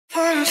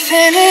Welcome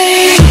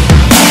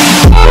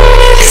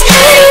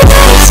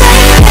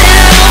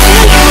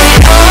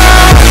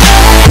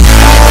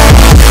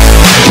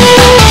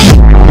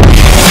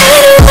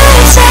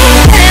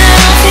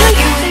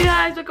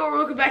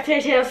back to my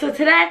channel. So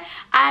today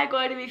I'm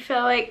going to be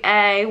filming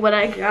what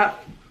I got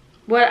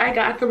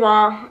at the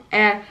mall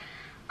and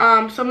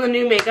some of the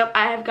new makeup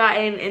I have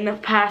gotten in the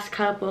past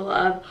couple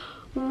of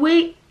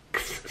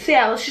weeks. So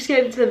yeah, let's just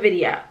get into the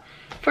video.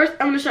 First,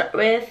 I'm gonna start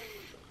with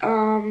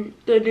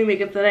the new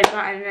makeup that I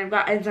got, and I've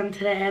gotten some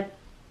today at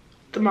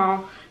the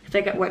mall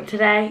because I went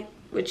today,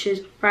 which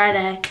is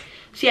Friday.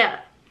 So yeah,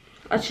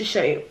 let's just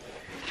show you.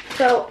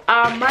 So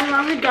my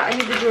mom had gotten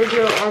me the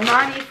Giorgio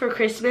Armani for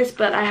Christmas,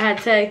 but I had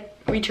to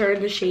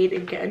return the shade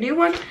and get a new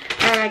one,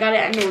 and I got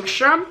it at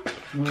Nordstrom.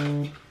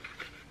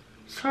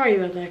 Sorry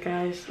about that,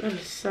 guys. That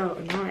is so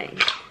annoying.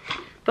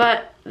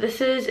 But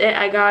this is it.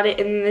 I got it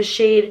in the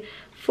shade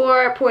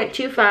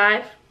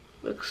 4.25.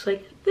 Looks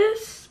like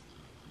this.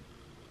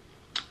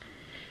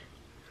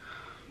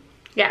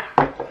 Yeah,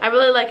 I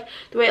really like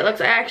the way it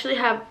looks. I actually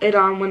have it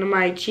on one of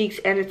my cheeks,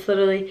 and it's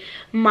literally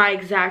my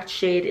exact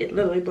shade. It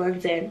literally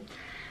blends in.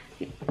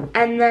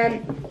 And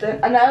then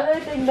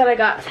another thing that I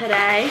got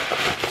today,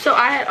 so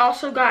I had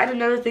also gotten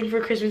another thing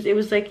for Christmas. It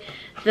was like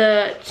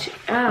I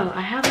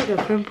have like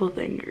a pimple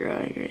thing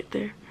growing right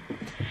there.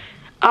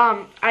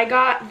 I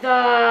got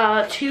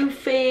the Too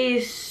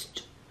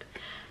Faced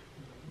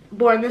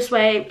Born This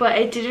Way, but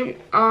it didn't,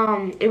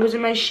 it was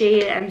in my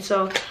shade, and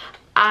so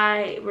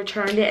I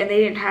returned it and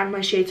they didn't have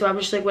my shade, so I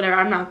was just like, whatever,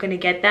 I'm not gonna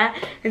get that.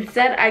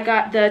 Instead, I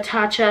got the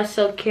Tatcha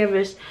Silk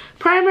Canvas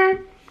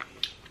Primer.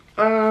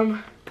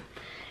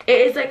 It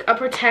is like a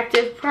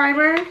protective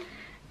primer,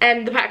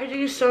 and the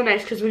packaging is so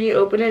nice because when you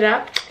open it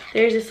up,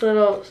 there's this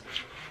little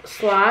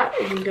slot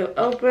and you go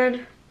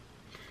open,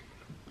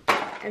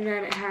 and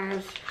then it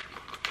has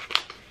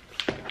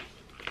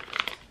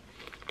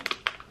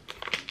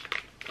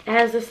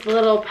this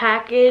little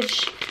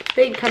package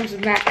thing comes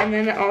in that, and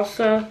then it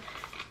also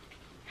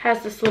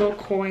has this little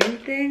coin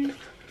thing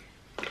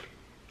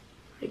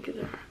like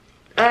that.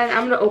 And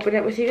I'm gonna open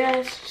it with you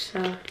guys, so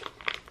here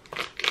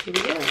we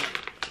go.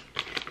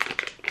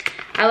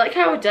 I like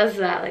how it does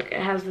that, like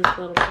it has this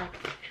little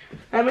package.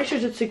 I make sure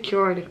it's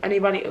secure, and if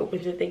anybody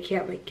opens it, they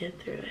can't like get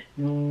through it.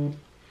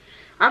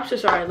 I'm so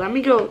sorry, let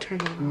me go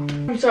turn it off.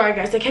 I'm sorry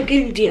guys, I kept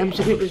getting DMs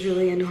and it was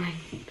really annoying.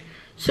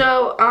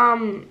 So,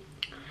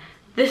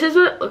 this is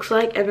what it looks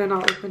like, and then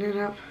I'll open it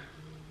up.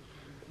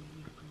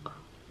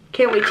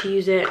 Can't wait to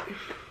use it.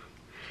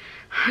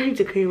 I need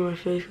to clean my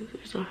face because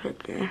there's stuff right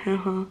there.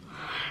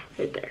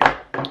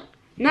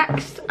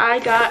 Next, I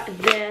got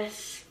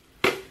this.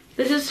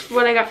 This is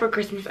what I got for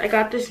Christmas. I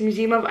got this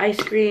Museum of Ice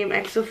Cream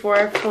X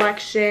Sephora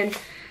collection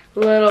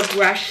little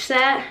brush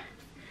set.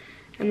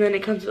 And then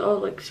it comes with all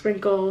like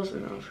sprinkles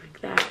and all like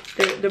that.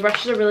 The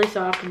brushes are really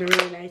soft and they're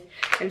really nice.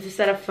 And it's a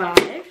set of 5.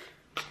 And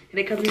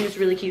it comes in this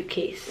really cute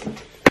case.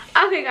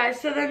 Okay guys,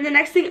 so then the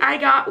next thing I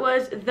got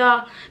was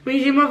the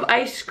Museum of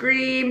Ice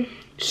Cream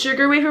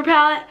Sugar Wafer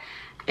Palette.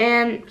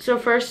 And so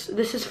first,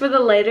 this is for the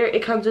lighter.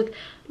 It comes with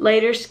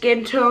lighter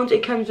skin tones.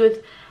 It comes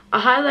with a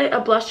highlight, a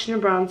blush, and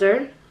a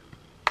bronzer.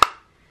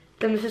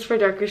 Then this is for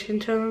darker skin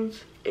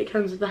tones. It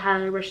comes with the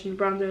highlighter, brush, and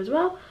the bronzer as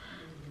well.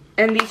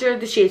 And these are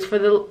the shades. For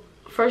the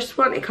first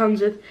one, it comes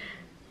with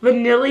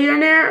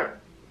Vanillionaire,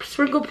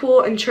 Sprinkle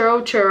Pool, and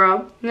Churro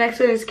Churro. The next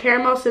one is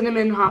Caramel,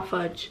 Cinnamon, Hot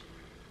Fudge.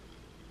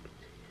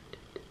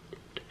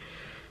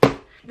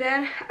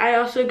 Then I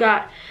also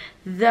got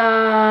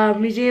the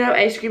Museum of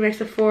Ice Cream X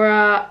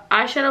Sephora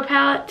eyeshadow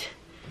palette.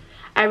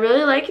 I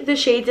really like the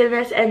shades in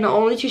this, and the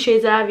only 2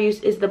 shades that I've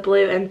used is the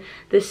blue and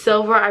the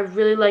silver. I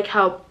really like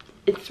how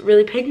it's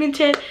really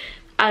pigmented.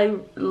 I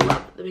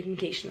love the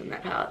pigmentation in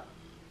that palette.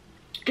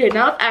 Okay,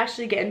 now let's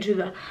actually get into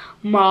the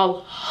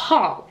mall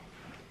haul.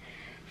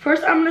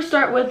 First, I'm going to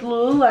start with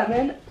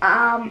Lululemon.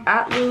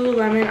 At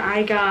Lululemon,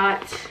 I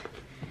got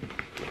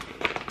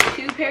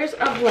 2 pairs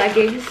of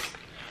leggings.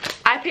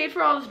 I paid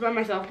for all this by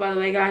myself, by the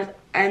way, guys.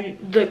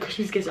 And the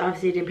Christmas gifts,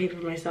 obviously, I didn't pay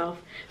for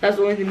myself. That's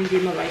only the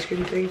Museum of Ice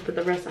Cream things, but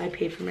the rest I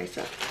paid for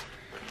myself.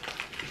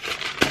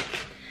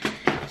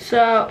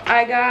 So,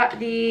 I got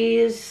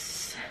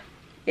these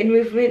in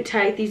movement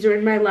tight. These are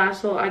in my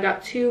last haul. I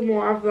got 2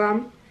 more of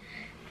them.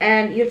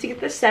 And you have to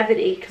get the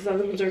 7/8 because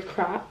other ones are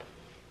crap.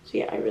 So,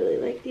 yeah, I really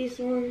like these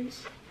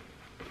ones.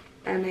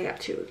 And I got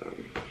 2 of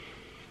them.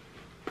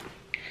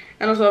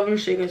 And also, I'm going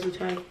to show you guys the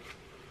tag,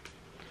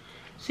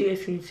 so you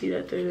guys can see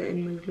that they're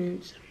in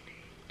movement.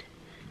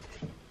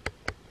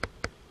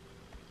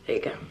 There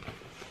you go.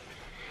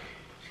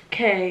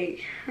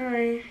 Okay.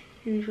 Hi.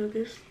 Can you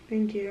focus?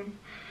 Thank you.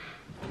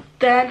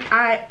 Then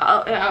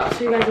I'll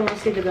show you guys. I want to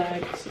see the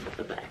bag.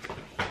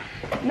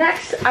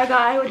 Next,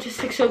 I went to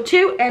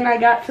 602 and I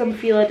got some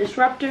Fila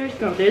Disruptors.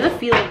 No, they're the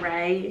Fila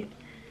Ray.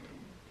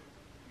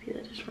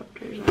 Fila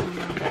Disruptors. I don't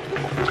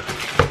know.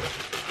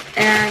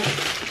 And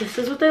this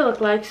is what they look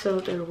like. So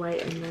they're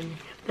white, and then you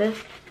have this.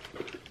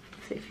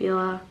 Say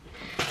Fila.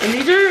 And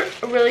these are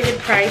a really good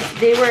price.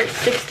 They were at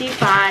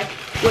 $65,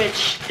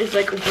 which is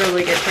like a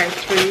really good price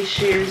for these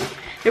shoes.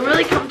 They're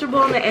really comfortable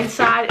on the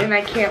inside, and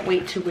I can't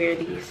wait to wear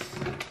these.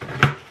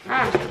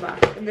 The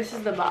box. And this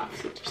is the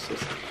box. It just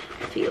says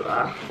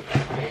Fila.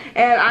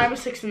 And I'm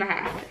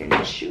 6.5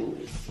 in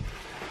shoes.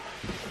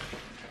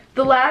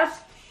 The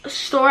last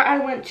store I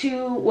went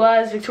to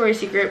was Victoria's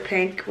Secret,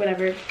 pink,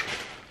 whatever.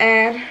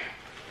 And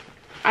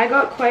I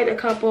got quite a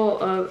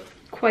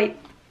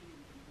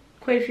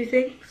few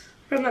things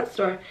from that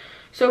store.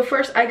 So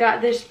first I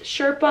got this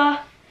Sherpa.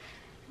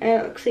 And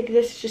it looks like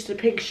this is just a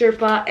pink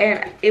Sherpa.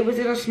 And it was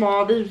in a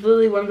small. This was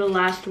literally one of the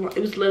last one.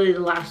 It was literally the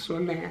last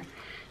one there.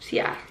 So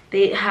yeah,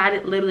 they had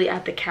it literally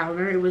at the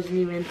counter. It wasn't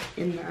even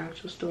in the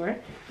actual store.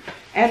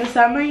 And the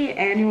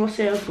semi-annual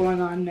sale is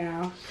going on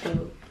now,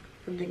 so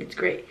I think it's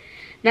great.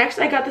 Next,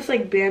 I got this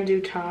like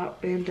bandeau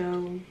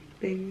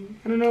thing.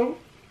 I don't know.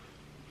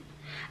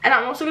 And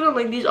I'm also gonna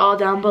link these all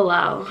down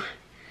below.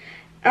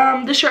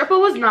 The Sherpa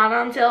was not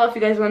on sale, if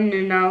you guys wanted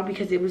to know,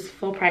 because it was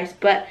full price.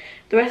 But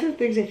the rest of the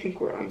things I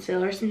think were on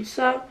sale or some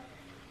stuff.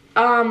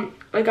 I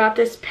got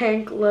this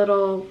pink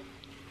little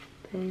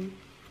thing,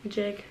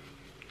 jig.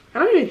 I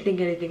don't even think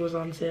anything was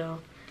on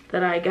sale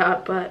that I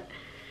got, but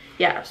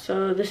yeah,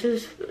 so this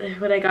is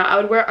what I got. I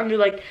would wear it under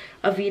like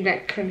a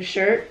v-neck kind of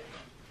shirt.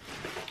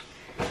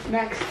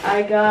 Next,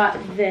 I got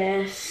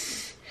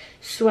this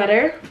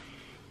sweater.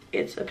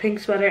 It's a pink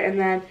sweater, and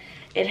then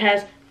it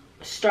has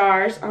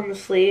stars on the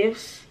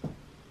sleeves.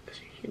 As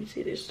you can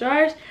see, there's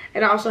stars,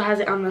 and it also has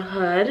it on the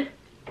hood. Let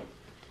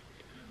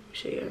me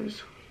show you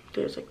guys.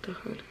 There's like the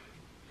hood.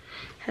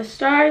 It has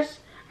stars.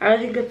 I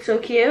really think it's so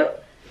cute.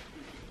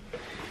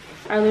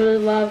 I really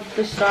love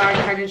the star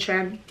kind of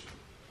trend.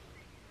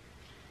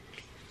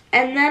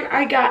 And then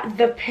I got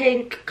the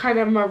pink kind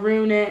of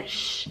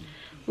maroonish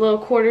little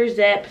quarter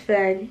zip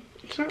thing.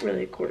 It's not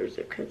really a quarter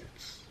zip because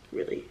it's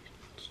really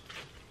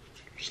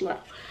slow.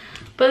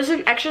 But it's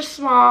an extra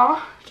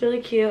small. It's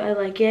really cute. I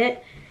like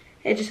it.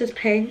 It just says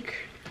pink.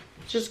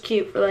 It's just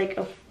cute for like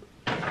a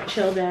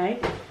chill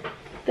day.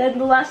 Then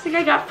the last thing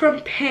I got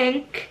from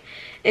Pink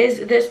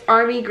is this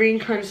army green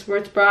kind of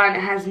sports bra, and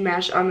it has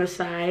mesh on the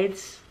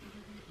sides.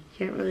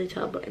 Can't really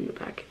tell, but in the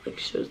back it like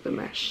shows the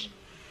mesh.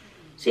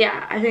 So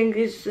yeah, I think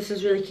this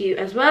is really cute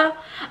as well.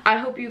 I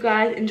hope you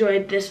guys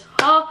enjoyed this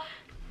haul.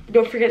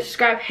 Don't forget to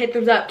subscribe, hit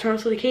thumbs up, turn on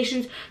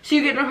notifications so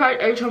you get notified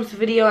every time it's a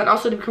video, and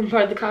also to become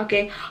part of the clout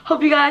gang.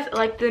 Hope you guys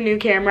like the new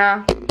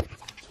camera.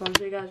 Just want to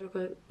show you guys real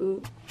quick.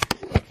 Ooh.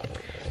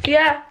 But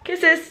yeah,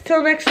 kisses.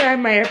 Till next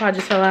time. My AirPod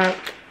just fell out.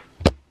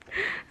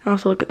 And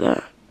also look at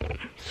that.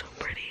 It's so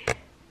pretty.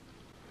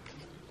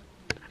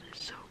 That is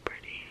so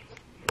pretty.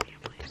 Can you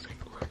please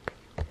like look?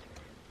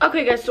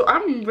 Okay guys, so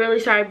I'm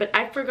really sorry, but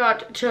I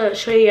forgot to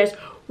show you guys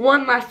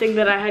one last thing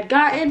that I had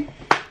gotten.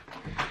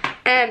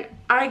 And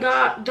I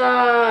got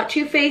the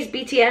Too Faced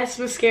BTS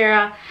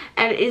mascara,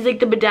 and it is like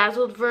the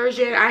bedazzled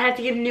version. I had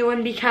to get a new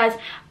one because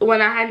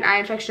when I had an eye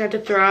infection I had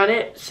to throw out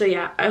it. So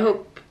yeah, I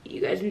hope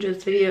you guys enjoyed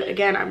this video.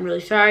 Again, I'm really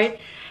sorry.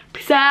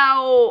 Peace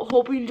out.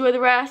 Hope you enjoy the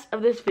rest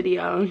of this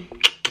video.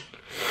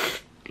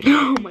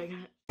 Oh my god.